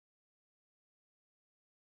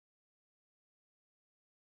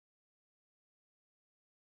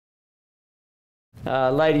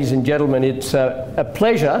Ladies and gentlemen, it's a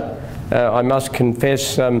pleasure, I must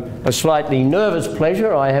confess, a slightly nervous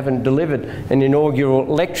pleasure. I haven't delivered an inaugural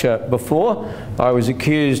lecture before. I was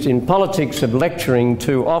accused in politics of lecturing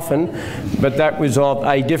too often, but that was of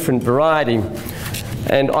a different variety.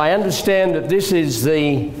 And I understand that this is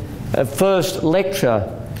the first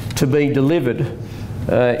lecture to be delivered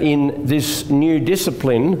in this new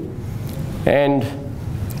discipline, and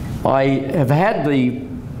I have had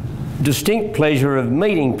the distinct pleasure of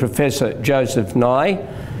meeting Professor Joseph Nye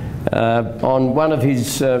on one of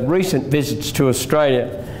his recent visits to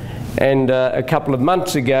Australia, and a couple of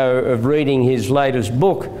months ago of reading his latest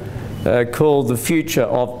book called The Future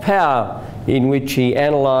of Power, in which he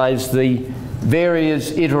analysed the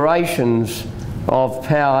various iterations of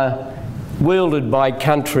power wielded by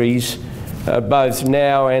countries both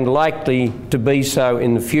now and likely to be so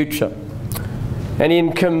in the future. And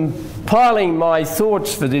in compiling my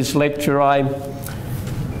thoughts for this lecture, I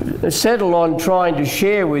settled on trying to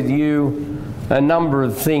share with you a number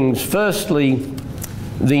of things. Firstly,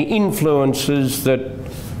 the influences that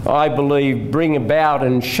I believe bring about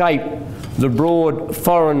and shape the broad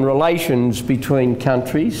foreign relations between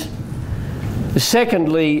countries.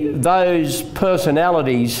 Secondly, those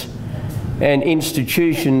personalities and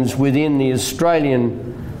institutions within the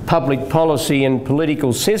Australian public policy and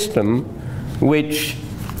political system which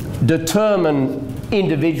determine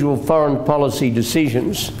individual foreign policy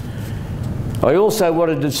decisions. I also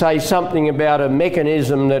wanted to say something about a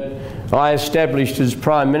mechanism that I established as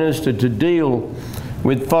Prime Minister to deal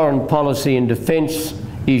with foreign policy and defence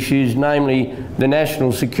issues, namely the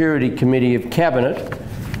National Security Committee of Cabinet,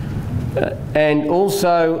 and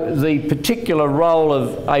also the particular role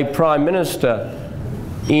of a Prime Minister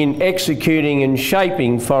in executing and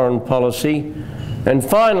shaping foreign policy. And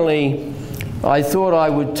finally, I thought I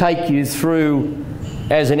would take you through,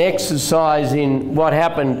 as an exercise in what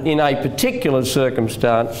happened in a particular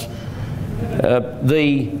circumstance,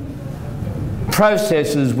 the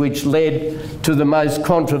processes which led to the most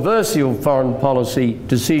controversial foreign policy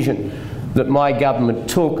decision that my government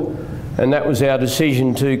took, and that was our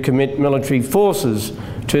decision to commit military forces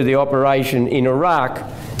to the operation in Iraq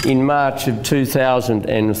in March of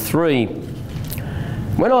 2003.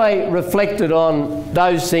 When I reflected on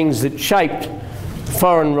those things that shaped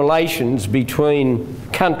foreign relations between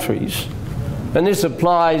countries, and this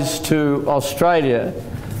applies to Australia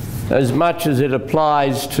as much as it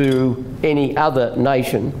applies to any other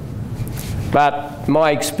nation, but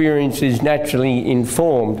my experience is naturally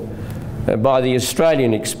informed by the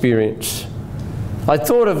Australian experience. I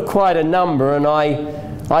thought of quite a number, and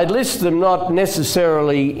I list them not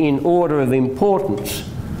necessarily in order of importance,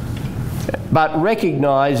 but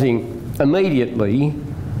recognising immediately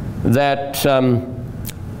that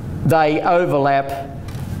they overlap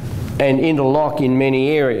and interlock in many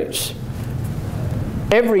areas.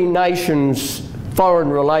 Every nation's foreign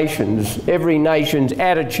relations, every nation's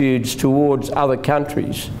attitudes towards other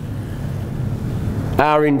countries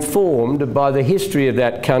are informed by the history of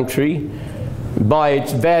that country, by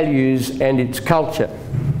its values and its culture.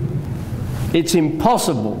 It's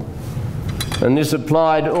impossible, and this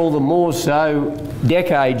applied all the more so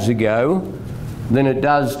decades ago than it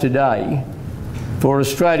does today, for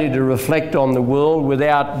Australia to reflect on the world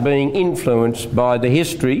without being influenced by the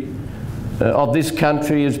history of this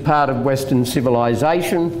country as part of Western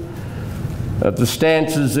civilisation, of the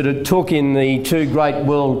stances that it took in the two great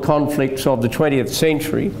world conflicts of the 20th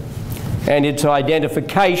century, and its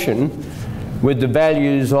identification with the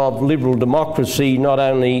values of liberal democracy, not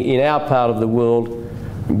only in our part of the world,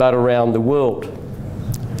 but around the world.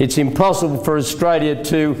 It's impossible for Australia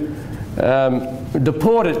to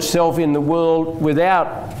deport itself in the world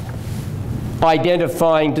without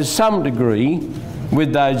identifying to some degree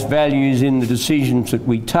with those values in the decisions that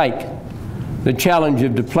we take. The challenge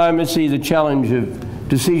of diplomacy, the challenge of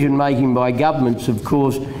decision-making by governments, of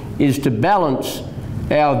course, is to balance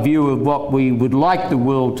our view of what we would like the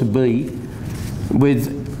world to be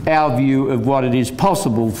with our view of what it is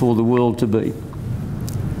possible for the world to be.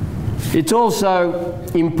 It's also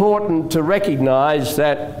important to recognise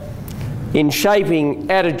that in shaping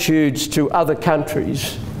attitudes to other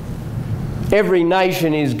countries, every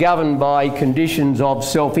nation is governed by conditions of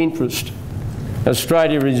self-interest.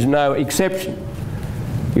 Australia is no exception.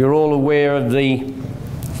 You're all aware of the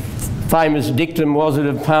famous dictum, was it,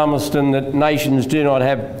 of Palmerston, that nations do not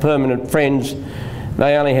have permanent friends,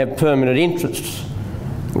 they only have permanent interests.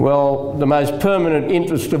 Well, the most permanent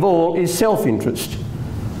interest of all is self-interest.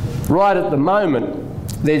 Right at the moment,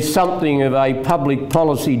 there's something of a public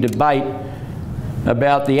policy debate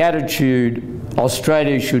about the attitude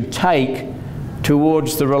Australia should take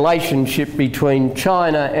towards the relationship between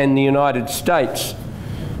China and the United States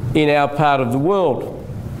in our part of the world.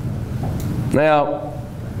 Now,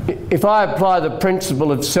 if I apply the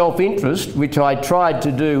principle of self-interest, which I tried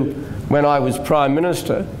to do when I was Prime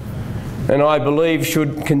Minister, and I believe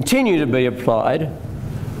should continue to be applied,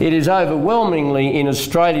 it is overwhelmingly in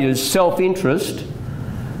Australia's self-interest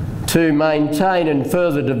to maintain and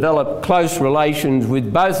further develop close relations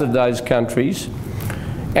with both of those countries,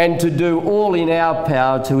 and to do all in our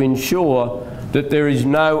power to ensure that there is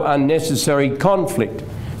no unnecessary conflict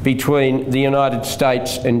between the United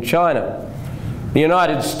States and China. The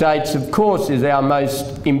United States, of course, is our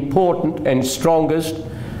most important and strongest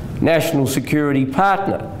national security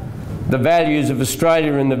partner. The values of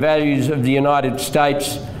Australia and the values of the United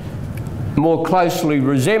States more closely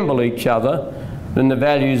resemble each other than the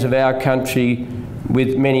values of our country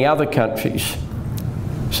with many other countries.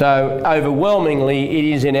 So overwhelmingly it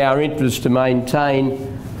is in our interest to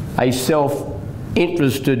maintain a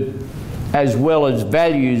self-interested as well as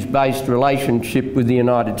values-based relationship with the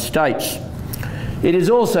United States. It is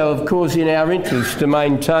also, of course, in our interest to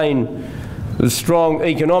maintain the strong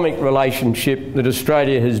economic relationship that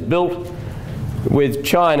Australia has built with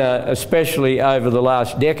China, especially over the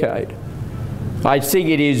last decade. I think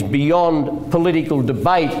it is beyond political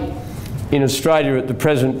debate in Australia at the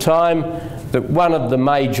present time that one of the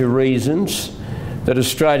major reasons that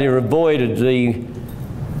Australia avoided the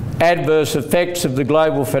adverse effects of the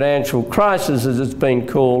global financial crisis, as it's been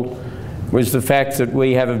called, was the fact that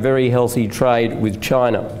we have a very healthy trade with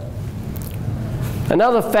China.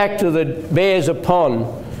 Another factor that bears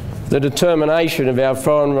upon the determination of our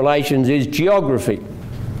foreign relations is geography.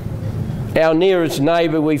 Our nearest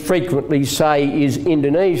neighbour, we frequently say, is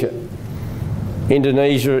Indonesia.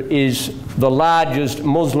 Indonesia is the largest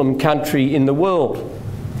Muslim country in the world.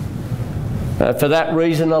 For that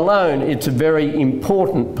reason alone, it's a very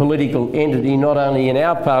important political entity, not only in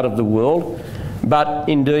our part of the world, but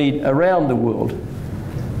indeed around the world.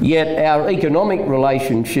 Yet our economic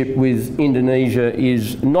relationship with Indonesia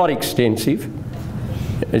is not extensive.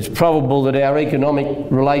 It's probable that our economic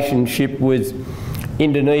relationship with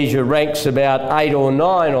Indonesia ranks about 8 or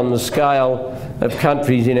 9 on the scale of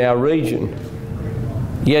countries in our region.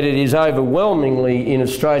 Yet it is overwhelmingly in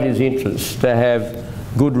Australia's interest to have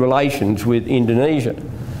good relations with Indonesia,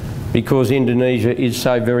 because Indonesia is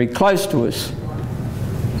so very close to us.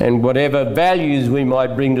 And whatever values we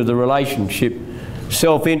might bring to the relationship,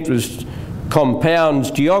 self-interest compounds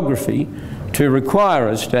geography to require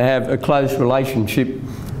us to have a close relationship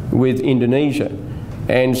with Indonesia.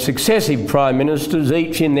 And successive Prime Ministers,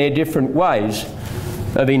 each in their different ways,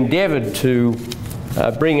 have endeavoured to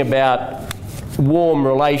bring about warm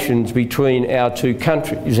relations between our two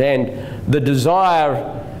countries. And the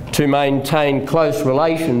desire to maintain close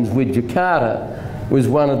relations with Jakarta was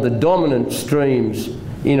one of the dominant streams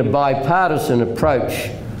in a bipartisan approach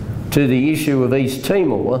to the issue of East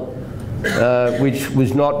Timor, which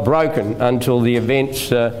was not broken until the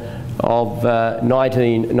events of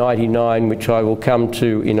 1999, which I will come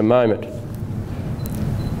to in a moment.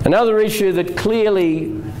 Another issue that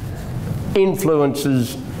clearly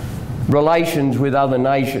influences relations with other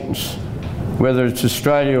nations, whether it's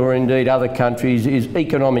Australia or indeed other countries, is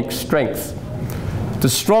economic strength. The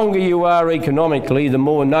stronger you are economically, the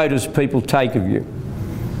more notice people take of you.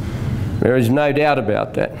 There is no doubt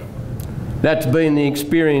about that. That's been the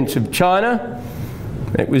experience of China.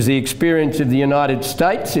 It was the experience of the United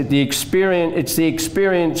States. It's the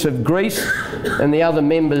experience of Greece and the other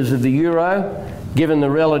members of the Euro, given the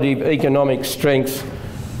relative economic strength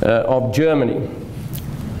of Germany.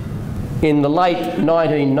 In the late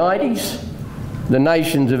 1990s, the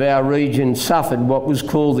nations of our region suffered what was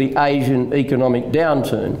called the Asian economic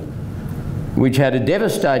downturn, which had a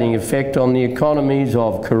devastating effect on the economies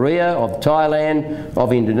of Korea, of Thailand,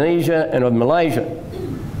 of Indonesia and of Malaysia.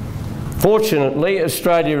 Fortunately,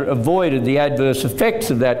 Australia avoided the adverse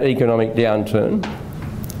effects of that economic downturn.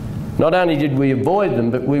 Not only did we avoid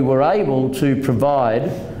them, but we were able to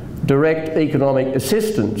provide direct economic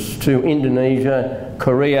assistance to Indonesia,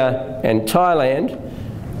 Korea and Thailand,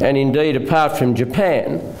 and indeed, apart from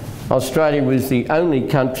Japan, Australia was the only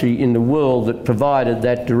country in the world that provided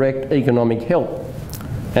that direct economic help.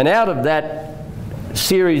 And out of that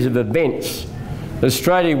series of events,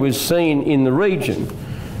 Australia was seen in the region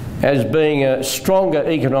as being a stronger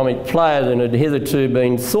economic player than had hitherto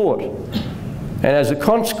been thought. And as a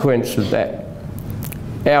consequence of that,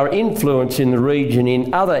 our influence in the region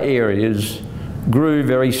in other areas grew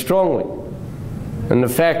very strongly. And the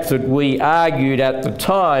fact that we argued at the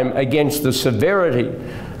time against the severity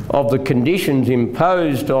of the conditions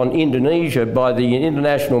imposed on Indonesia by the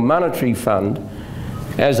International Monetary Fund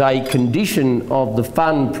as a condition of the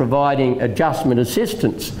fund providing adjustment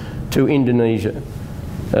assistance to Indonesia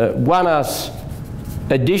won us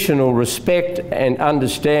additional respect and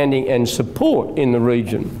understanding and support in the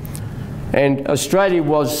region. And Australia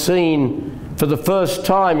was seen for the first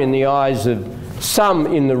time in the eyes of some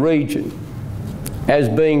in the region as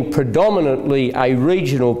being predominantly a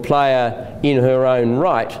regional player in her own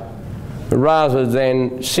right, rather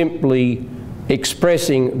than simply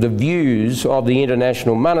expressing the views of the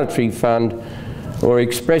International Monetary Fund or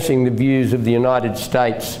expressing the views of the United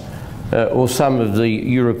States or some of the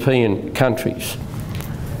European countries.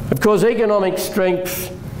 Of course, economic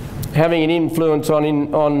strength having an influence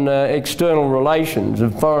on external relations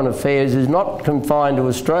of foreign affairs is not confined to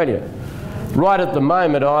Australia. Right at the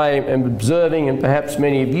moment I am observing, and perhaps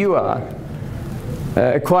many of you are,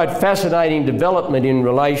 a quite fascinating development in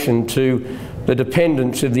relation to the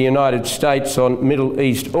dependence of the United States on Middle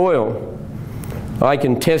East oil. I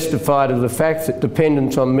can testify to the fact that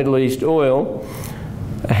dependence on Middle East oil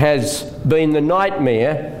has been the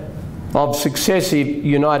nightmare of successive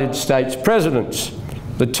United States presidents.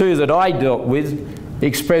 The two that I dealt with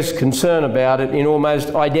expressed concern about it in almost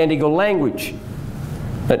identical language.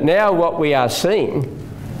 But now what we are seeing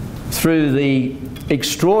through the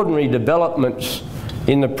extraordinary developments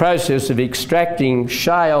in the process of extracting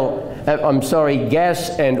gas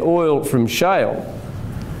and oil from shale,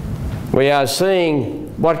 we are seeing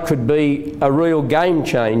what could be a real game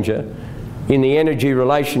changer in the energy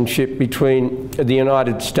relationship between the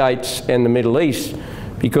United States and the Middle East.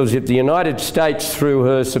 Because if the United States, through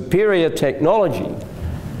her superior technology,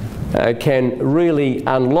 can really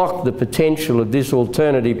unlock the potential of this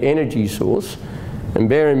alternative energy source, and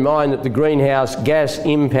bear in mind that the greenhouse gas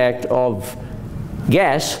impact of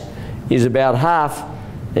gas is about half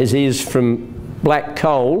as is from black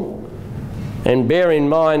coal, and bear in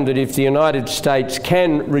mind that if the United States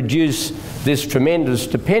can reduce this tremendous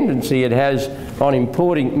dependency it has on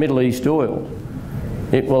importing Middle East oil,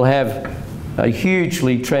 it will have a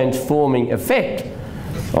hugely transforming effect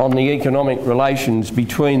on the economic relations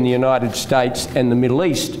between the United States and the Middle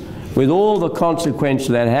East, with all the consequences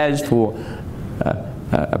that has for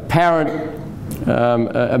apparent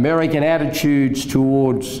American attitudes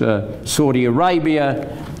towards Saudi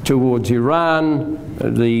Arabia, towards Iran,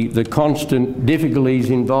 the constant difficulties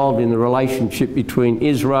involved in the relationship between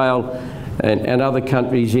Israel and other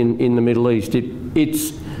countries in the Middle East.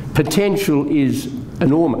 Its potential is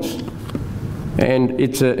enormous. And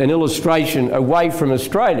it's an illustration away from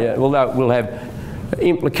Australia, although it will have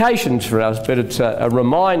implications for us, but it's a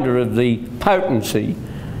reminder of the potency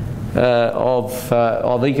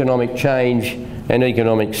of economic change and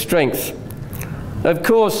economic strength. Of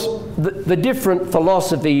course, the different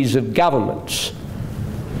philosophies of governments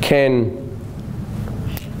can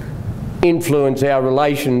influence our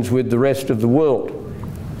relations with the rest of the world.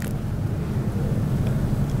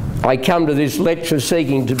 I come to this lecture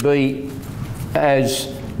seeking to be as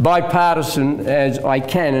bipartisan as I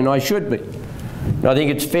can, and I should be. I think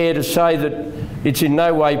it's fair to say that it's in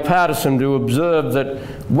no way partisan to observe that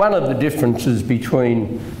one of the differences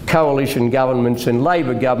between coalition governments and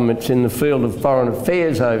Labor governments in the field of foreign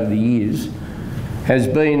affairs over the years has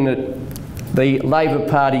been that the Labor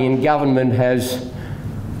Party in government has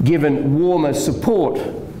given warmer support,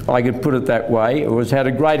 I could put it that way, or has had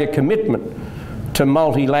a greater commitment to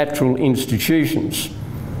multilateral institutions.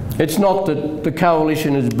 It's not that the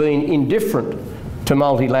coalition has been indifferent to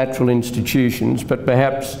multilateral institutions, but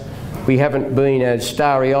perhaps we haven't been as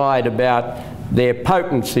starry-eyed about their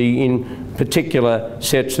potency in particular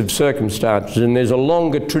sets of circumstances. And there's a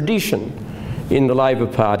longer tradition in the Labor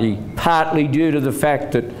Party, partly due to the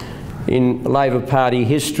fact that in Labor Party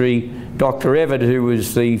history, Dr. Everett, who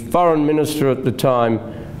was the Foreign Minister at the time,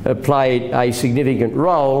 played a significant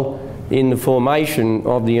role in the formation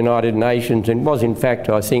of the United Nations, and was in fact,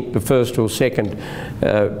 I think, the first or second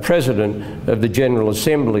President of the General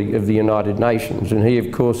Assembly of the United Nations. And he,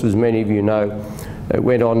 of course, as many of you know,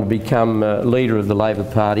 went on to become leader of the Labor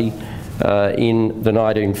Party in the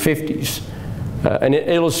 1950s. An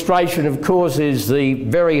illustration, of course, is the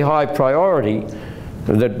very high priority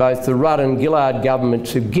that both the Rudd and Gillard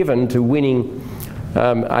governments have given to winning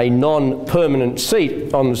a non-permanent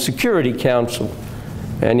seat on the Security Council.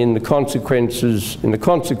 And in the consequence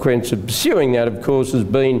of pursuing that, of course, has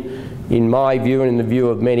been, in my view and in the view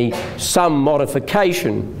of many, some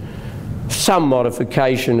modification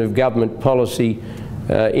of government policy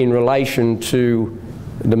in relation to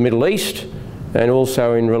the Middle East, and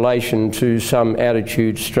also in relation to some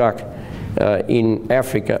attitudes struck in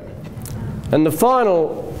Africa. And the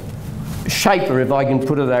final shaper, if I can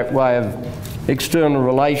put it that way, of external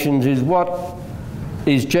relations is what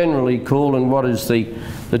is generally called, and what is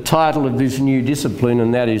the title of this new discipline,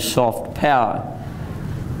 and that is soft power.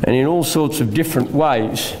 And in all sorts of different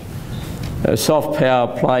ways, soft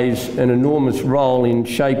power plays an enormous role in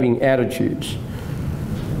shaping attitudes.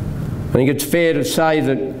 I think it's fair to say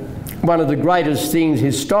that one of the greatest things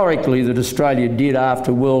historically that Australia did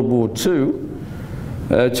after World War II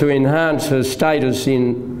to enhance her status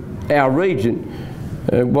in our region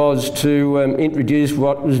was to introduce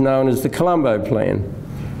what was known as the Colombo Plan.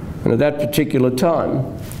 And at that particular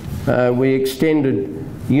time, we extended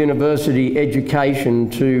university education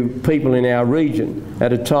to people in our region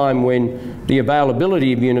at a time when the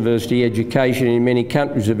availability of university education in many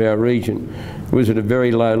countries of our region was at a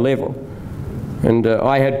very low level. And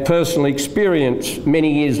I had personal experience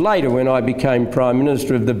many years later when I became Prime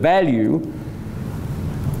Minister of the value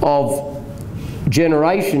of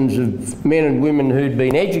generations of men and women who'd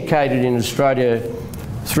been educated in Australia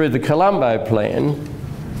through the Colombo Plan,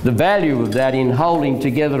 the value of that in holding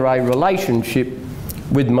together a relationship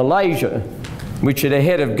with Malaysia, which at a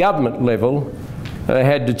head of government level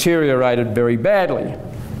had deteriorated very badly.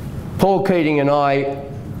 Paul Keating and I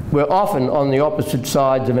were often on the opposite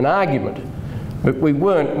sides of an argument, but we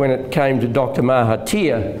weren't when it came to Dr.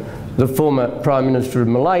 Mahathir, the former Prime Minister of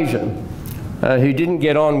Malaysia, who didn't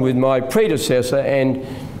get on with my predecessor, and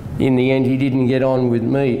in the end he didn't get on with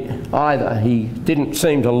me either. He didn't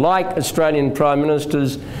seem to like Australian Prime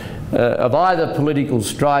Ministers of either political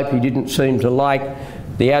stripe. He didn't seem to like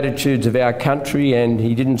the attitudes of our country, and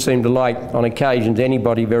he didn't seem to like, on occasions,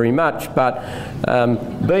 anybody very much. But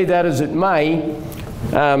be that as it may,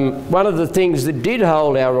 one of the things that did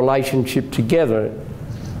hold our relationship together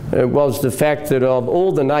was the fact that of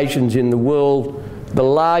all the nations in the world, the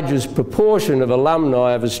largest proportion of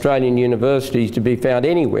alumni of Australian universities to be found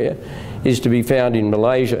anywhere is to be found in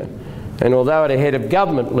Malaysia. And although at a head of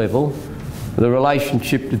government level, the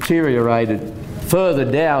relationship deteriorated, further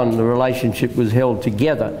down the relationship was held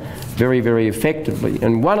together very, very effectively.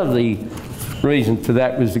 And one of the reasons for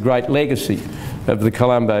that was the great legacy of the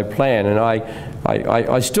Colombo Plan. And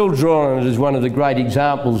I still draw on it as one of the great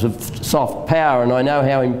examples of soft power, and I know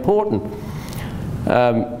how important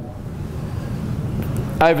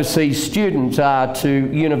overseas students are to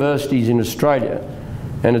universities in Australia.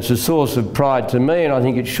 And it's a source of pride to me, and I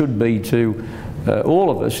think it should be to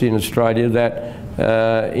all of us in Australia, that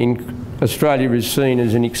Australia is seen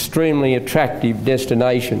as an extremely attractive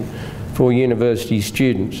destination for university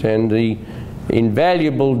students, and the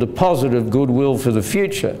invaluable deposit of goodwill for the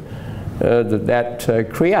future that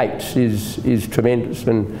creates is tremendous.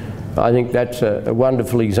 And I think that's a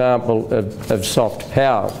wonderful example of soft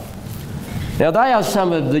power. Now, they are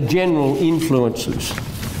some of the general influences.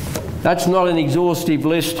 That's not an exhaustive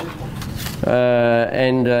list,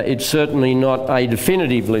 and it's certainly not a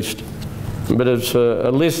definitive list, but it's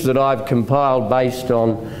a list that I've compiled based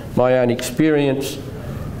on my own experience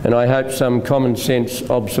and I hope some common sense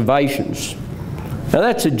observations. Now,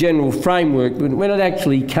 that's a general framework, but when it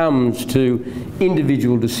actually comes to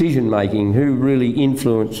individual decision making, who really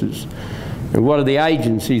influences and what are the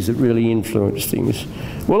agencies that really influence things?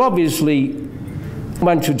 Well, obviously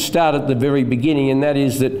one should start at the very beginning, and that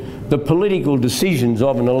is that the political decisions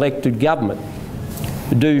of an elected government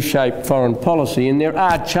do shape foreign policy, and there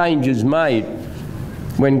are changes made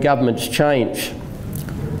when governments change.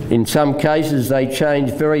 In some cases they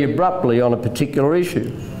change very abruptly on a particular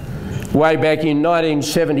issue. Way back in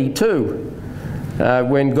 1972,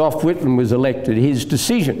 when Gough Whitlam was elected, his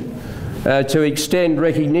decision to extend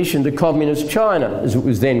recognition to Communist China, as it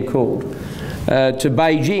was then called, to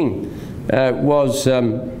Beijing, was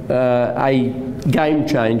a game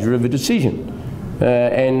changer of a decision.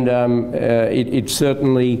 It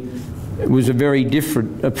certainly was a very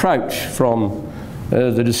different approach from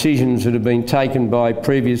the decisions that have been taken by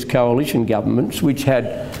previous coalition governments, which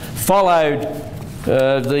had followed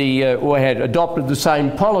or had adopted the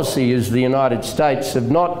same policy as the United States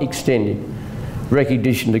of not extending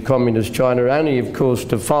recognition to Communist China, only of course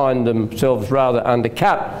to find themselves rather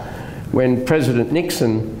undercut when President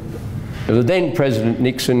Nixon, the then President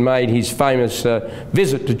Nixon, made his famous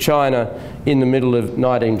visit to China in the middle of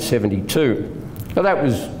 1972. Now, that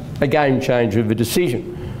was a game changer of a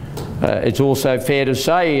decision. It's also fair to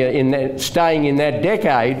say, staying in that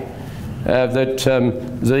decade, that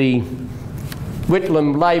the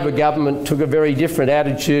Whitlam Labor government took a very different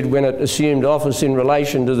attitude when it assumed office in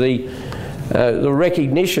relation to the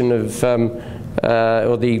recognition of,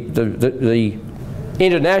 or the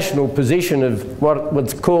international position of what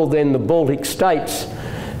was called then the Baltic states,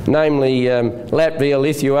 namely Latvia,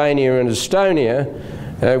 Lithuania and Estonia,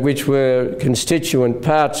 which were constituent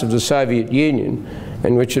parts of the Soviet Union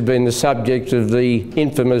and which had been the subject of the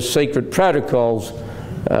infamous secret protocols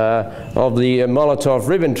of the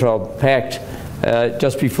Molotov-Ribbentrop Pact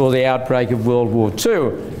just before the outbreak of World War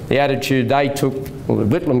II. The attitude they took, or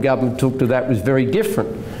the Whitlam government took to that, was very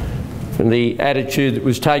different from the attitude that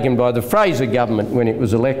was taken by the Fraser government when it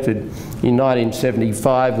was elected in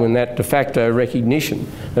 1975, when that de facto recognition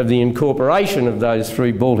of the incorporation of those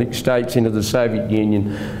three Baltic states into the Soviet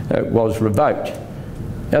Union was revoked.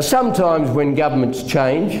 Now, sometimes when governments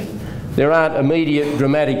change, there aren't immediate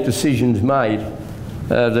dramatic decisions made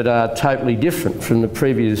that are totally different from the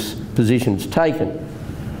previous positions taken.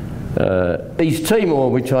 East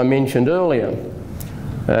Timor, which I mentioned earlier,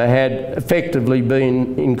 had effectively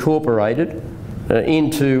been incorporated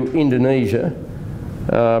into Indonesia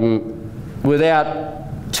without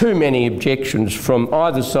too many objections from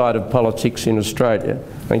either side of politics in Australia.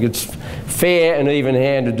 I think it's fair and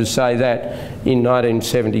even-handed to say that in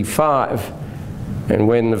 1975. And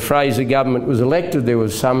when the Fraser government was elected, there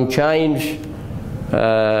was some change,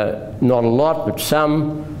 not a lot, but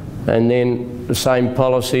some, and then the same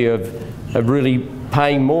policy of really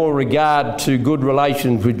paying more regard to good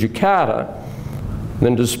relations with Jakarta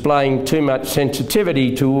than displaying too much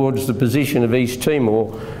sensitivity towards the position of East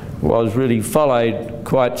Timor was really followed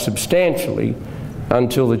quite substantially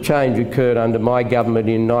until the change occurred under my government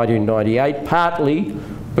in 1998, partly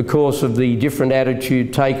because of the different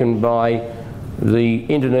attitude taken by the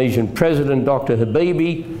Indonesian President, Dr.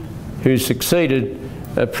 Habibie, who succeeded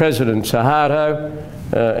President Suharto,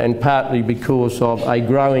 and partly because of a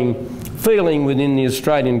growing feeling within the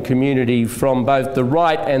Australian community from both the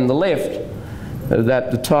right and the left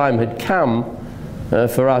that the time had come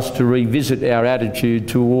for us to revisit our attitude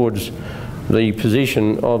towards the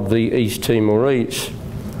position of the East Timorese.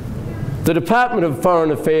 The Department of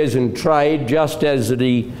Foreign Affairs and Trade, just as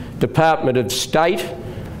the Department of State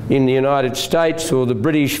in the United States or the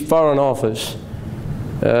British Foreign Office,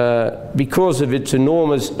 because of its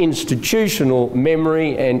enormous institutional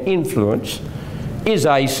memory and influence, is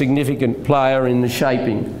a significant player in the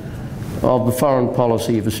shaping of the foreign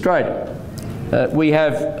policy of Australia. We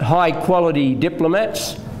have high-quality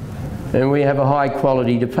diplomats and we have a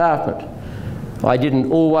high-quality department. I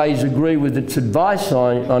didn't always agree with its advice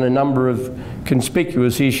on a number of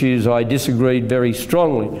conspicuous issues. I disagreed very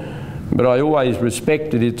strongly, but I always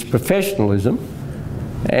respected its professionalism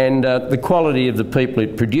and the quality of the people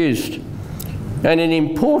it produced. And in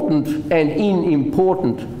important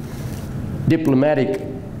diplomatic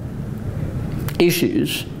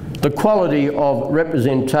issues, the quality of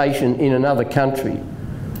representation in another country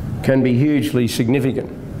can be hugely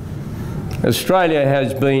significant. Australia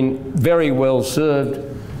has been very well served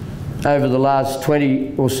over the last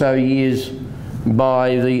 20 or so years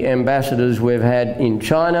by the ambassadors we've had in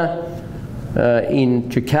China, in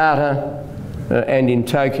Jakarta, and in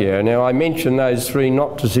Tokyo. Now, I mention those three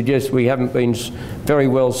not to suggest we haven't been very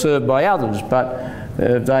well served by others, but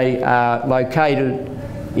they are located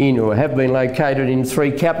in, or have been located in, three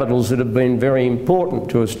capitals that have been very important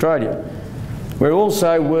to Australia. We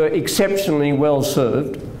also were exceptionally well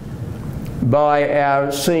served by our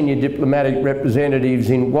senior diplomatic representatives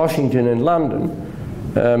in Washington and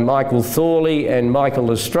London, Michael Thorley and Michael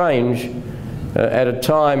Lestrange, at a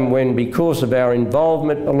time when, because of our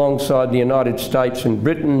involvement alongside the United States and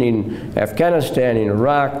Britain in Afghanistan, in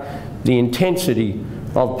Iraq, the intensity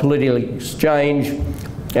of political exchange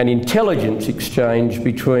and intelligence exchange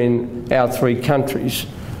between our three countries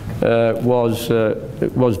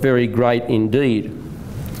was very great indeed.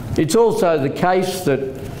 It's also the case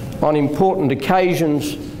that on important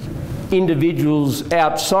occasions, individuals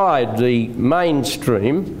outside the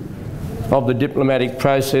mainstream of the diplomatic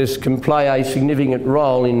process can play a significant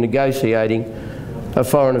role in negotiating a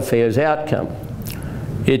foreign affairs outcome.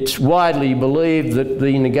 It's widely believed that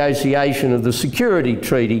the negotiation of the security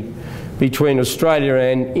treaty between Australia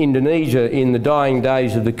and Indonesia in the dying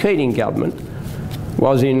days of the Keating government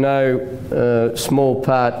was in no small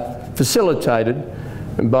part facilitated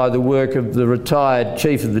by the work of the retired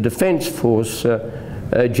Chief of the Defence Force,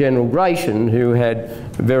 General Gratian, who had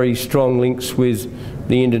very strong links with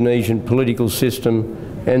the Indonesian political system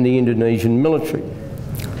and the Indonesian military.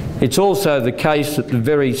 It's also the case that the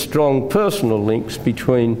very strong personal links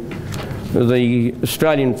between the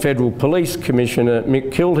Australian Federal Police Commissioner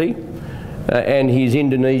Mick Kilty and his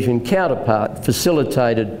Indonesian counterpart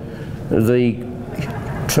facilitated the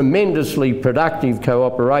tremendously productive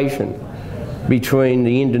cooperation between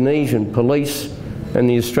the Indonesian police and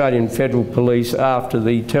the Australian Federal Police after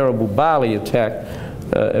the terrible Bali attack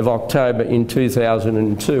of October in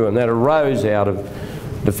 2002, and that arose out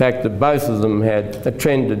of the fact that both of them had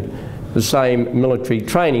attended the same military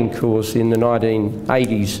training course in the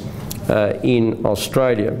 1980s in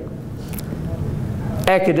Australia.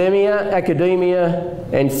 Academia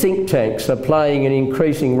and think tanks are playing an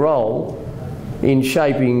increasing role in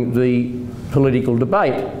shaping the political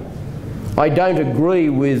debate. I don't agree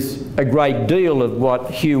with a great deal of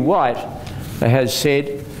what Hugh White has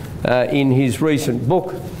said in his recent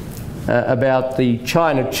book about the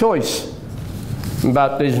China choice,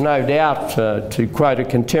 but there's no doubt, to quote a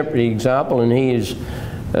contemporary example, and he is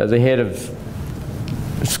the head of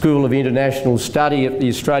the School of International Study at the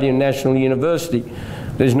Australian National University,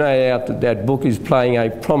 there's no doubt that that book is playing a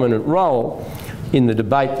prominent role in the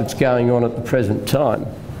debate that's going on at the present time.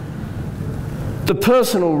 The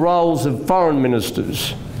personal roles of foreign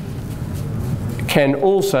ministers can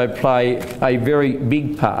also play a very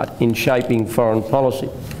big part in shaping foreign policy.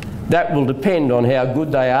 That will depend on how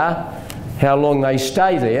good they are, how long they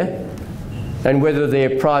stay there, and whether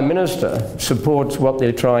their Prime Minister supports what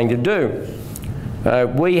they're trying to do.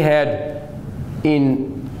 We had,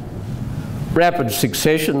 in rapid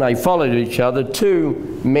succession, they followed each other,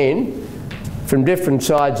 two men from different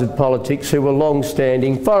sides of politics who were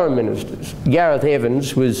long-standing foreign ministers. Gareth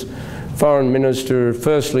Evans was foreign minister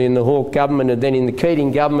firstly in the Hawke government and then in the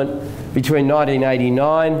Keating government between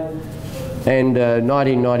 1989 and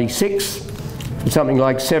 1996, something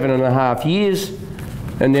like 7.5 years.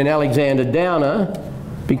 And then Alexander Downer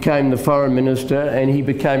became the foreign minister, and he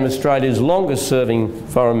became Australia's longest serving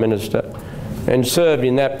foreign minister and served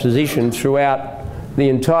in that position throughout the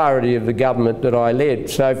entirety of the government that I led.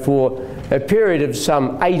 So for a period of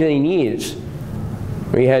some 18 years,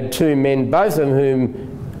 we had two men, both of whom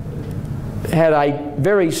had a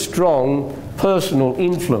very strong personal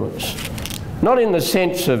influence, not in the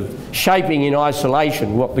sense of shaping in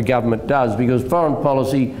isolation what the government does, because foreign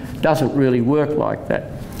policy doesn't really work like that.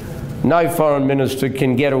 No foreign minister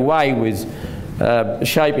can get away with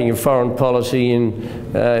shaping a foreign policy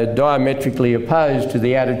in diametrically opposed to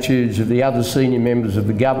the attitudes of the other senior members of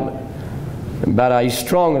the government. But a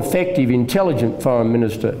strong, effective, intelligent foreign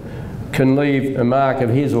minister can leave a mark of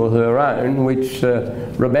his or her own which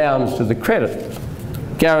rebounds to the credit.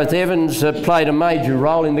 Gareth Evans played a major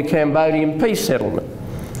role in the Cambodian peace settlement.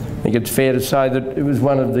 I think it's fair to say that it was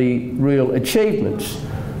one of the real achievements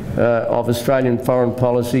of Australian foreign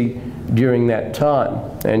policy during that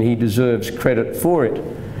time, and he deserves credit for it.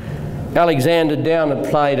 Alexander Downer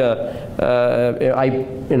played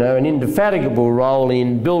an indefatigable role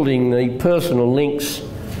in building the personal links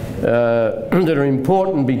that are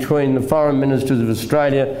important between the foreign ministers of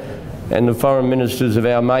Australia and the foreign ministers of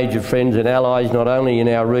our major friends and allies, not only in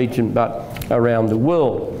our region but around the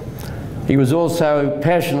world. He was also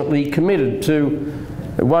passionately committed to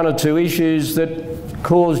one or two issues that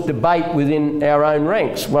caused debate within our own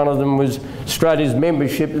ranks. One of them was Australia's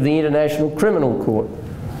membership of the International Criminal Court,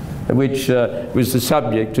 which was the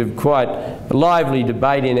subject of quite a lively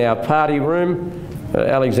debate in our party room.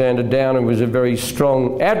 Alexander Downer was a very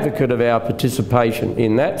strong advocate of our participation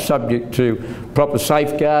in that, subject to proper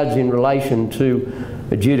safeguards in relation to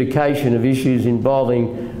adjudication of issues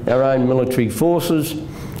involving our own military forces,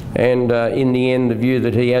 and in the end the view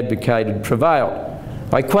that he advocated prevailed.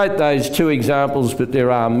 I quote those two examples, but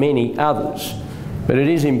there are many others. But it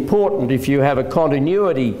is important, if you have a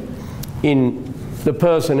continuity in the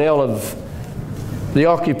personnel of the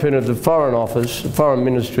occupant of the Foreign Office, the Foreign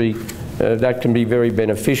Ministry, that can be very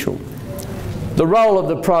beneficial. The role of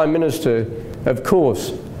the Prime Minister, of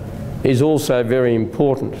course, is also very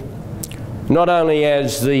important. Not only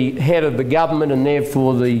as the head of the government and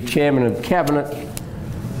therefore the Chairman of Cabinet,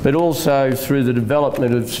 but also through the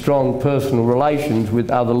development of strong personal relations with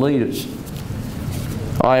other leaders.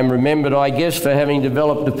 I am remembered, I guess, for having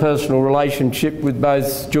developed a personal relationship with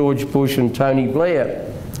both George Bush and Tony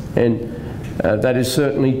Blair, and that is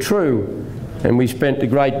certainly true. And we spent a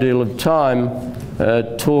great deal of time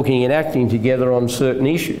talking and acting together on certain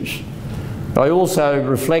issues. I also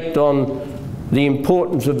reflect on the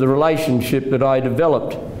importance of the relationship that I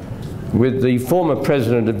developed with the former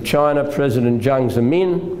President of China, President Jiang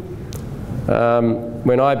Zemin.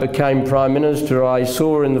 When I became Prime Minister, I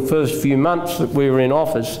saw in the first few months that we were in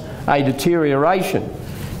office a deterioration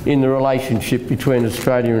in the relationship between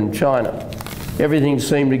Australia and China. Everything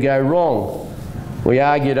seemed to go wrong. We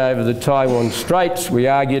argued over the Taiwan Straits, we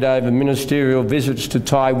argued over ministerial visits to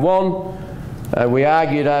Taiwan, we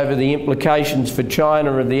argued over the implications for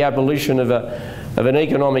China of the abolition of an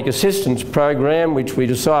economic assistance program, which we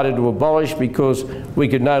decided to abolish because we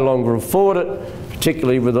could no longer afford it,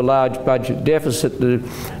 particularly with a large budget deficit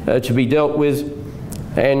to be dealt with.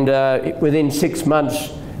 And within 6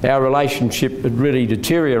 months, our relationship had really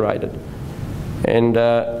deteriorated. And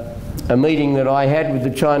a meeting that I had with the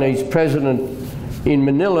Chinese president in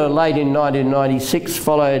Manila late in 1996,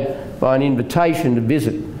 followed by an invitation to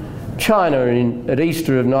visit China at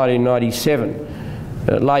Easter of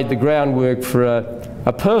 1997, laid the groundwork for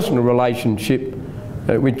a personal relationship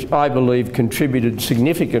which I believe contributed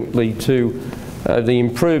significantly to the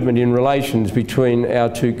improvement in relations between our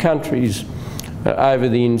two countries over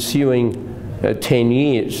the ensuing 10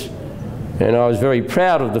 years. And I was very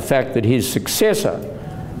proud of the fact that his successor,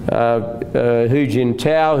 Hu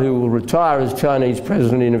Jintao, who will retire as Chinese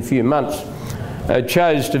president in a few months,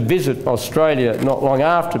 chose to visit Australia not long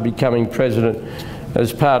after becoming president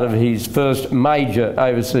as part of his first major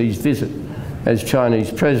overseas visit as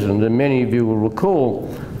Chinese president. And many of you will recall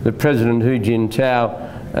that President Hu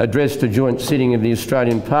Jintao addressed a joint sitting of the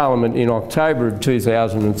Australian Parliament in October of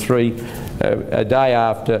 2003, a day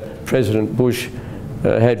after President Bush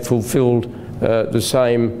had fulfilled the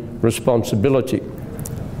same responsibility.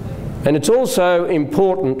 And it's also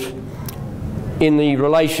important in the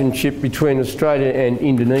relationship between Australia and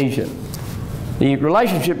Indonesia. The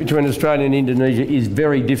relationship between Australia and Indonesia is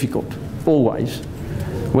very difficult, always.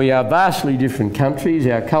 We are vastly different countries,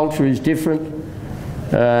 our culture is different,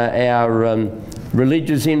 our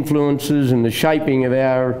religious influences and the shaping of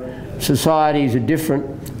our societies are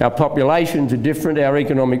different, our populations are different, our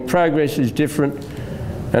economic progress is different,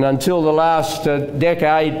 and until the last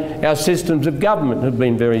decade our systems of government have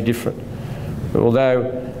been very different.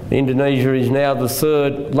 Although Indonesia is now the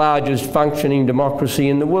third largest functioning democracy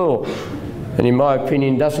in the world, and in my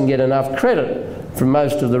opinion doesn't get enough credit from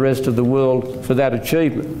most of the rest of the world for that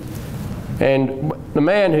achievement. And the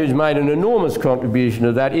man who's made an enormous contribution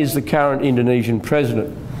to that is the current Indonesian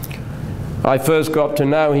president. I first got to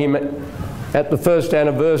know him at the first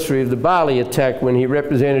anniversary of the Bali attack when he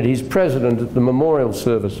represented his president at the memorial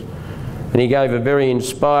service. And he gave a very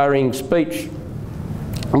inspiring speech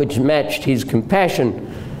which matched his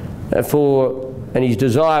compassion and his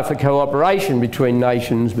desire for cooperation between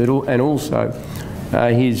nations, and also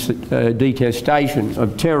his detestation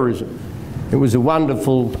of terrorism. It was a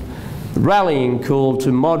wonderful rallying call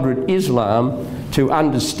to moderate Islam to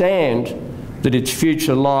understand that its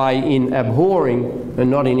future lie in abhorring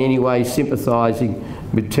and not in any way sympathising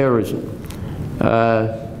with terrorism.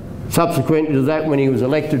 Subsequent to that, when he was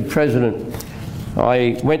elected president,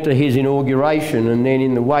 I went to his inauguration, and then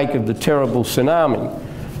in the wake of the terrible tsunami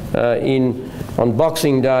on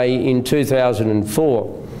Boxing Day in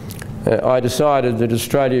 2004, I decided that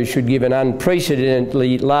Australia should give an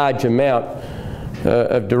unprecedentedly large amount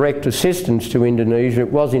of direct assistance to Indonesia.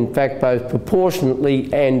 It was in fact both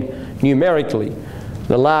proportionately and numerically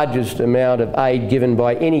the largest amount of aid given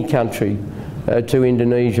by any country to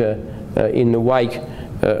Indonesia in the wake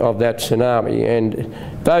of that tsunami. And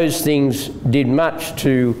those things did much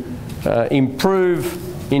to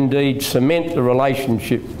improve, indeed cement the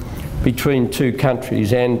relationship between two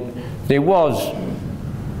countries. And there was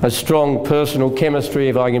a strong personal chemistry,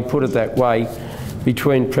 if I can put it that way,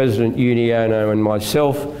 between President Yudhoyono and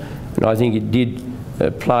myself, and I think it did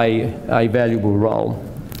play a valuable role.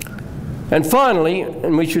 And finally,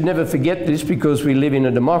 and we should never forget this because we live in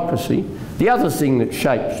a democracy, the other thing that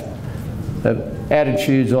shapes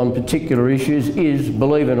attitudes on particular issues is,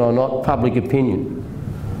 believe it or not, public opinion.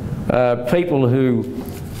 People who,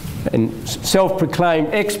 and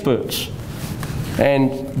self-proclaimed experts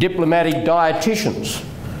and diplomatic dietitians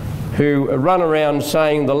who run around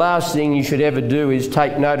saying the last thing you should ever do is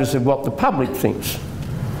take notice of what the public thinks,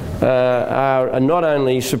 are not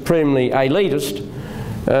only supremely elitist,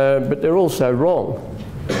 but they're also wrong,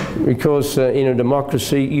 because in a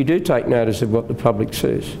democracy you do take notice of what the public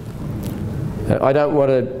says. I don't want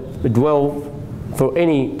to dwell for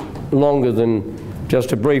any longer than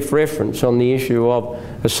just a brief reference on the issue of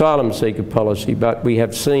asylum seeker policy, but we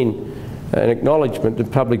have seen an acknowledgement that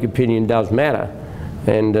public opinion does matter.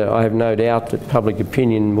 And I have no doubt that public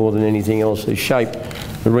opinion, more than anything else, has shaped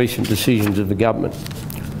the recent decisions of the government.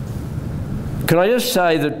 Can I just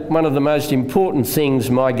say that one of the most important things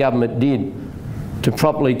my government did to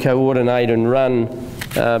properly coordinate and run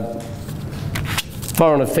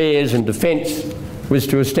foreign affairs and defence was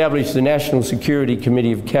to establish the National Security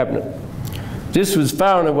Committee of Cabinet. This was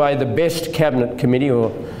far and away the best cabinet committee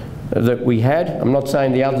that we had. I'm not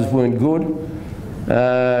saying the others weren't good.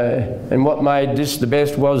 And what made this the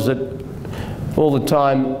best was that all the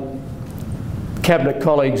time cabinet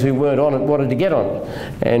colleagues who weren't on it wanted to get on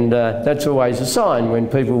it. And that's always a sign when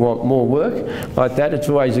people want more work like that. It's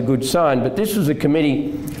always a good sign. But this was a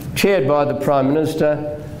committee chaired by the Prime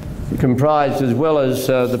Minister, comprised, as well as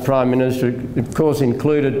the Prime Minister, of course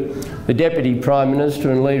included the Deputy Prime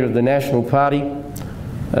Minister and Leader of the National Party,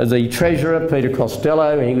 the Treasurer, Peter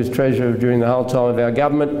Costello, he was Treasurer during the whole time of our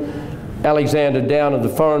government, Alexander Downer, the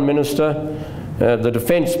Foreign Minister, the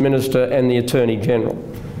Defence Minister and the Attorney General.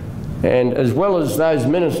 And as well as those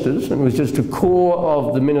ministers, and it was just a core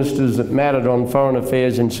of the ministers that mattered on foreign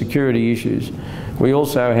affairs and security issues, we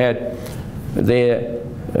also had their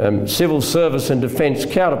civil service and defence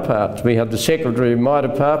counterparts. We had the Secretary of my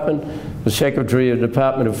department, the Secretary of the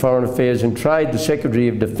Department of Foreign Affairs and Trade, the Secretary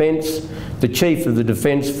of Defence, the Chief of the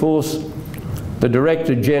Defence Force, the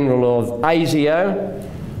Director General of ASIO,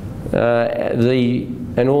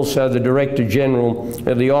 and also the Director General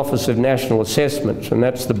of the Office of National Assessments, and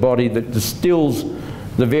that's the body that distills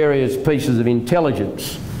the various pieces of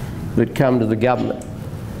intelligence that come to the government.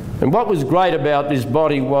 And what was great about this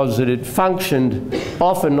body was that it functioned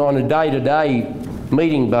often on a day-to-day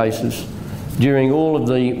meeting basis during all of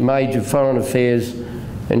the major foreign affairs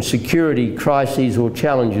and security crises or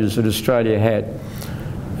challenges that Australia had.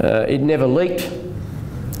 It never leaked.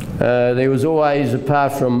 There was always,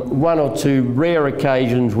 apart from one or two rare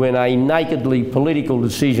occasions when a nakedly political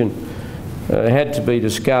decision had to be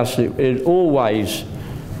discussed, it always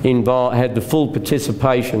had the full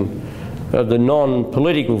participation of the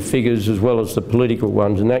non-political figures as well as the political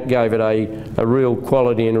ones, and that gave it a real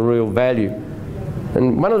quality and a real value.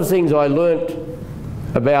 And one of the things I learnt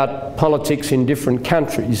about politics in different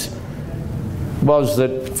countries was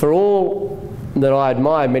that for all that I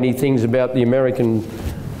admire many things about the American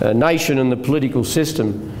nation and the political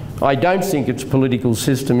system, I don't think its political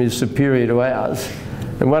system is superior to ours.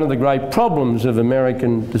 And one of the great problems of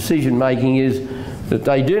American decision making is that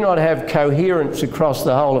they do not have coherence across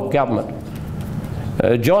the whole of government.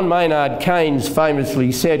 John Maynard Keynes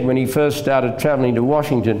famously said when he first started travelling to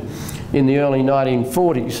Washington in the early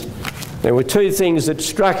 1940s, there were two things that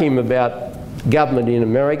struck him about government in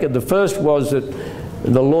America. The first was that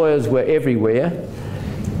the lawyers were everywhere,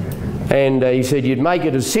 and he said you'd make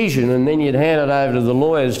a decision and then you'd hand it over to the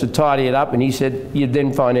lawyers to tidy it up, and he said you'd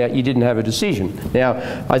then find out you didn't have a decision.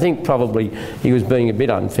 Now, I think probably he was being a bit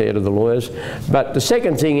unfair to the lawyers, but the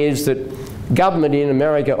second thing is that government in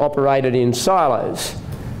America operated in silos,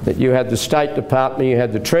 that you had the State Department, you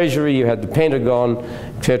had the Treasury, you had the Pentagon,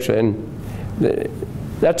 etc. And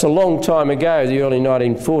that's a long time ago, the early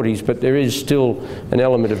 1940s, but there is still an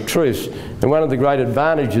element of truth. And one of the great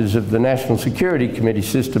advantages of the National Security Committee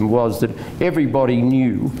system was that everybody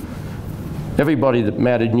that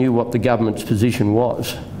mattered knew what the government's position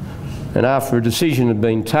was. And after a decision had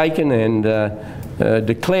been taken and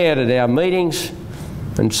declared at our meetings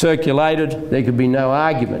and circulated, there could be no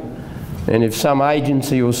argument. And if some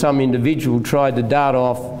agency or some individual tried to dart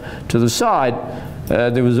off to the side,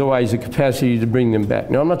 there was always a capacity to bring them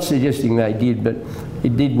back. Now, I'm not suggesting they did, but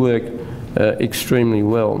it did work extremely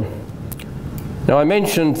well. Now, I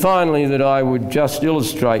mentioned finally that I would just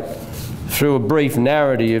illustrate through a brief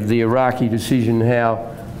narrative of the Iraqi decision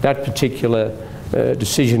how that particular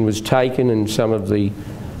decision was taken and some of the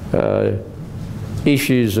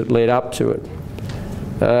issues that led up to it.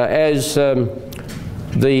 As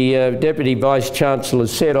the Deputy Vice-Chancellor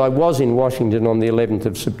said, I was in Washington on the 11th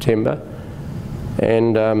of September,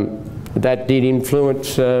 and that did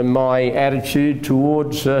influence my attitude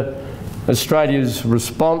towards Australia's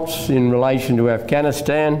response in relation to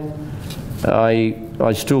Afghanistan.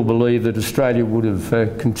 I still believe that Australia would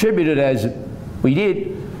have contributed as we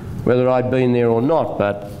did, whether I'd been there or not,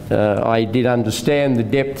 but I did understand the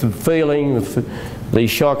depth of feeling, the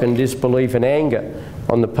shock and disbelief and anger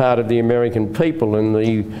on the part of the American people, and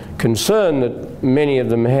the concern that many of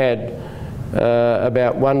them had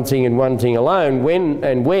about one thing and one thing alone: when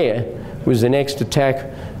and where was the next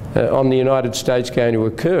attack on the United States going to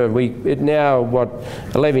occur. Now, what,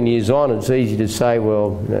 11 years on, it's easy to say,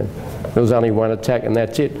 well, you know, there was only one attack and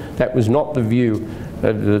that's it. That was not the view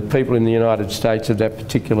of the people in the United States at that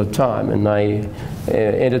particular time, and they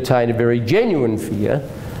entertained a very genuine fear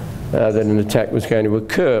that an attack was going to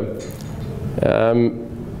occur.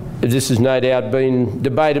 This has no doubt been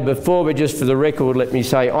debated before, but just for the record, let me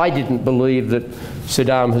say I didn't believe that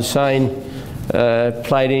Saddam Hussein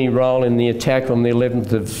played any role in the attack on the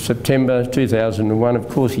 11th of September 2001. Of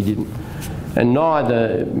course he didn't. And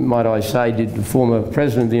neither, might I say, did the former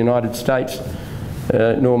President of the United States,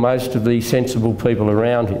 nor most of the sensible people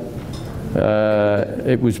around him.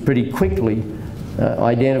 It was pretty quickly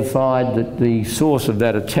identified that the source of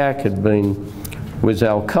that attack was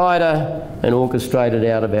Al-Qaeda and orchestrated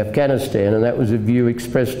out of Afghanistan, and that was a view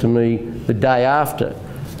expressed to me the day after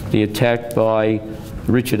the attack by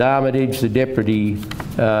Richard Armitage, the Deputy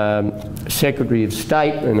Secretary of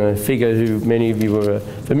State, and a figure who many of you are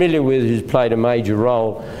familiar with, who's played a major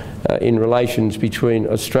role in relations between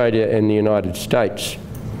Australia and the United States.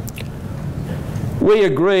 We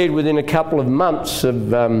agreed within a couple of months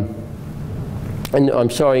of, in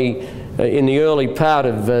the early part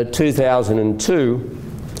of 2002,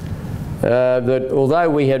 that although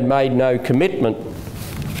we had made no commitment,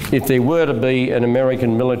 if there were to be an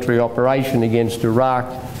American military operation against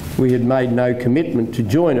Iraq, we had made no commitment to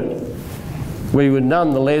join it. We would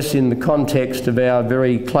nonetheless, in the context of our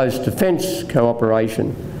very close defence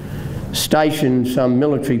cooperation, station some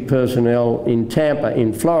military personnel in Tampa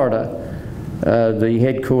in Florida, the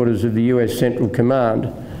headquarters of the US Central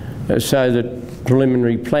Command, so that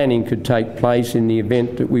preliminary planning could take place in the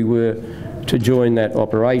event that we were to join that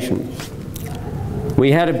operation.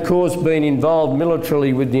 We had, of course, been involved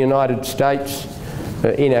militarily with the United States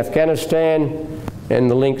in Afghanistan, and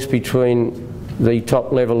the links between the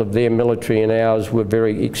top level of their military and ours were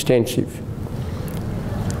very extensive.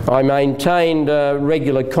 I maintained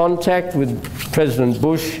regular contact with President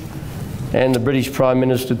Bush and the British Prime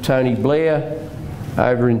Minister Tony Blair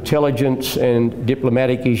over intelligence and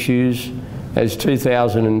diplomatic issues as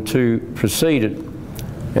 2002 proceeded.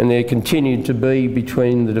 And there continued to be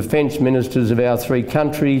between the defence ministers of our three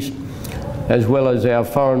countries, as well as our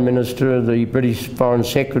Foreign Minister, the British Foreign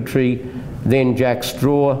Secretary, then Jack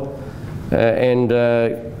Straw, and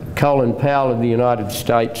Colin Powell of the United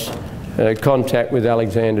States, contact with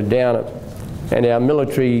Alexander Downer. And our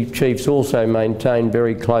military chiefs also maintained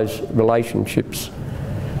very close relationships.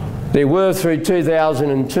 There were, through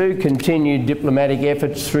 2002, continued diplomatic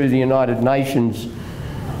efforts through the United Nations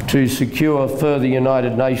to secure further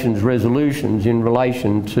United Nations resolutions in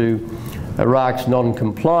relation to Iraq's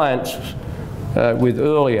non-compliance with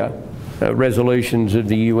earlier resolutions of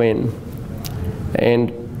the UN.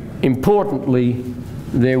 And importantly,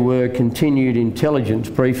 there were continued intelligence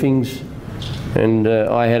briefings, and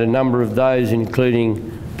I had a number of those,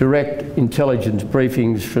 including direct intelligence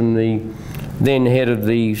briefings from the then head of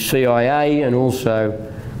the CIA and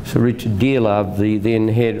also Sir Richard Dearlove, the then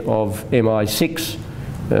head of MI6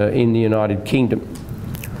 in the United Kingdom.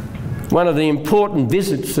 One of the important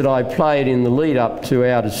visits that I played in the lead up to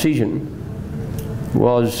our decision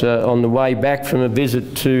was on the way back from a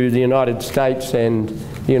visit to the United States and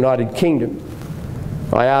the United Kingdom.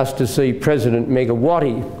 I asked to see President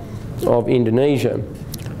Macquarie of Indonesia.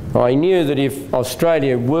 I knew that if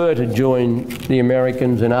Australia were to join the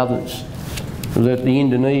Americans and others, that the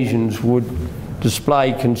Indonesians would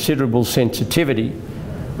display considerable sensitivity,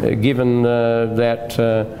 given that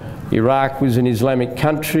Iraq was an Islamic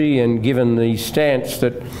country and given the stance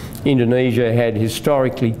that Indonesia had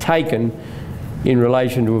historically taken in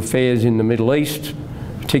relation to affairs in the Middle East,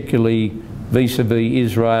 particularly vis-à-vis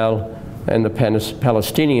Israel and the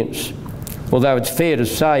Palestinians. Although it's fair to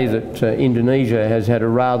say that Indonesia has had a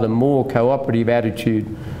rather more cooperative attitude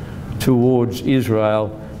towards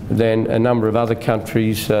Israel than a number of other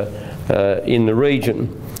countries in the region.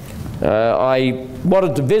 I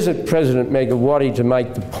wanted to visit President Macquarie to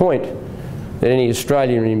make the point that any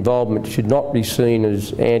Australian involvement should not be seen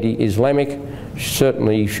as anti-Islamic,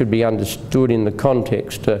 certainly should be understood in the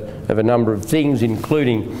context of a number of things,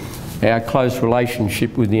 including our close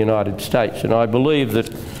relationship with the United States. And I believe that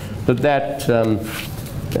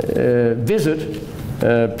visit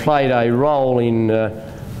played a role in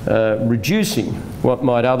reducing what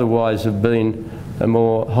might otherwise have been a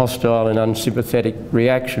more hostile and unsympathetic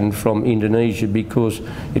reaction from Indonesia, because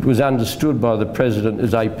it was understood by the President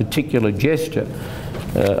as a particular gesture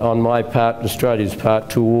on my part, Australia's part,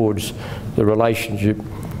 towards the relationship.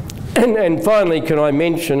 And finally, can I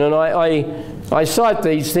mention, and I cite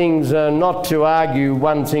these things not to argue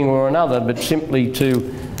one thing or another, but simply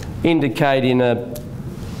to indicate in a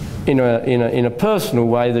personal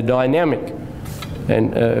way the dynamic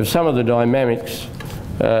and some of the dynamics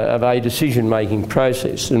of a decision-making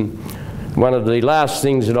process. And one of the last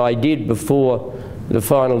things that I did before the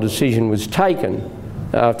final decision was taken,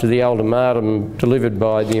 after the ultimatum delivered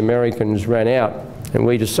by the Americans ran out and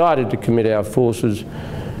we decided to commit our forces,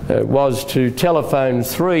 was to telephone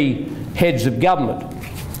 3 heads of government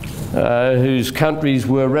whose countries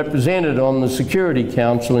were represented on the Security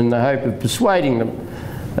Council in the hope of persuading them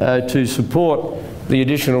to support the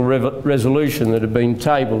additional resolution that had been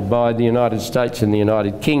tabled by the United States and the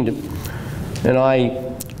United Kingdom. And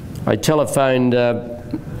I telephoned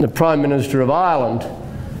the Prime Minister of Ireland,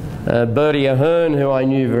 Bertie Ahern, who I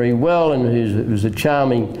knew very well and who was a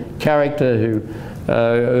charming character, who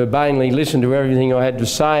urbanely listened to everything I had to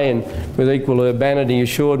say and with equal urbanity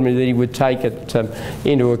assured me that he would take it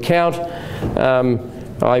into account.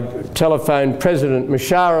 I telephoned President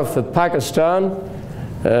Musharraf of Pakistan,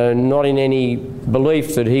 not in any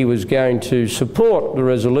belief that he was going to support the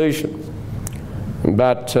resolution,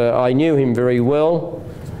 but I knew him very well.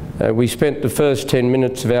 We spent the first 10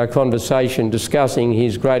 minutes of our conversation discussing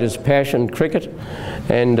his greatest passion, cricket,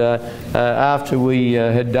 and after we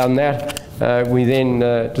had done that, we then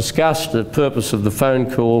discussed the purpose of the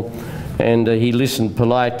phone call, and he listened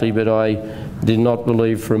politely, but I did not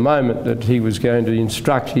believe for a moment that he was going to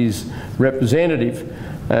instruct his representative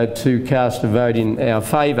to cast a vote in our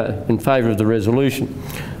favour, in favour of the resolution.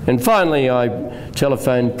 And finally, I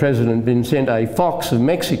telephoned President Vicente Fox of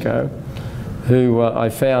Mexico, who I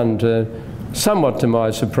found, somewhat to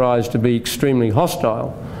my surprise, to be extremely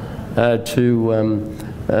hostile to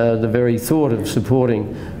the very thought of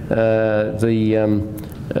supporting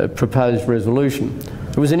the proposed resolution.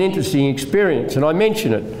 It was an interesting experience, and I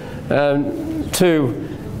mention it to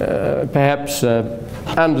perhaps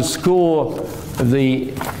underscore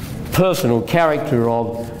the personal character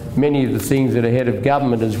of many of the things that a head of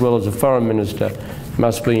government as well as a foreign minister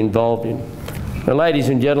must be involved in. Now, ladies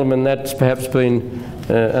and gentlemen, that's perhaps been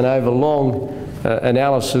an overlong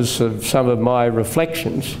analysis of some of my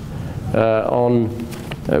reflections on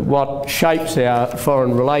what shapes our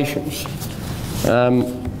foreign relations.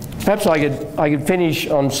 Perhaps I could finish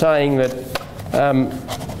on saying that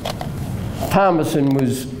Palmerston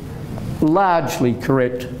was largely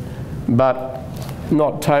correct, but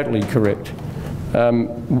not totally correct.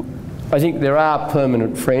 I think there are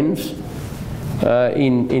permanent friends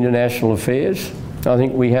in international affairs. I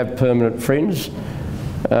think we have permanent friends.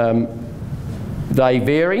 They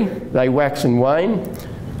vary, they wax and wane,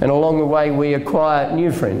 and along the way we acquire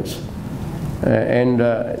new friends.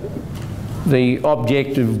 The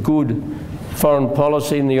object of good foreign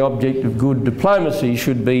policy and the object of good diplomacy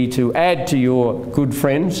should be to add to your good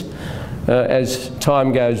friends as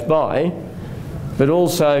time goes by, but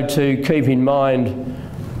also to keep in mind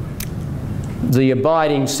the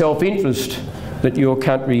abiding self-interest that your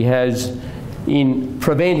country has in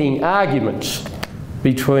preventing arguments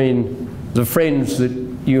between the friends that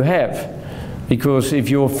you have. Because if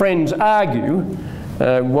your friends argue,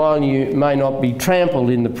 while you may not be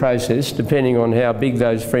trampled in the process, depending on how big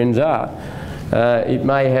those friends are, it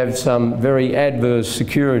may have some very adverse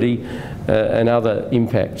security and other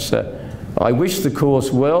impacts. I wish the course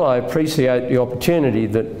well. I appreciate the opportunity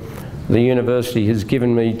that the university has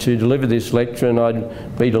given me to deliver this lecture, and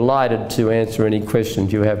I'd be delighted to answer any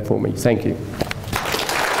questions you have for me. Thank you.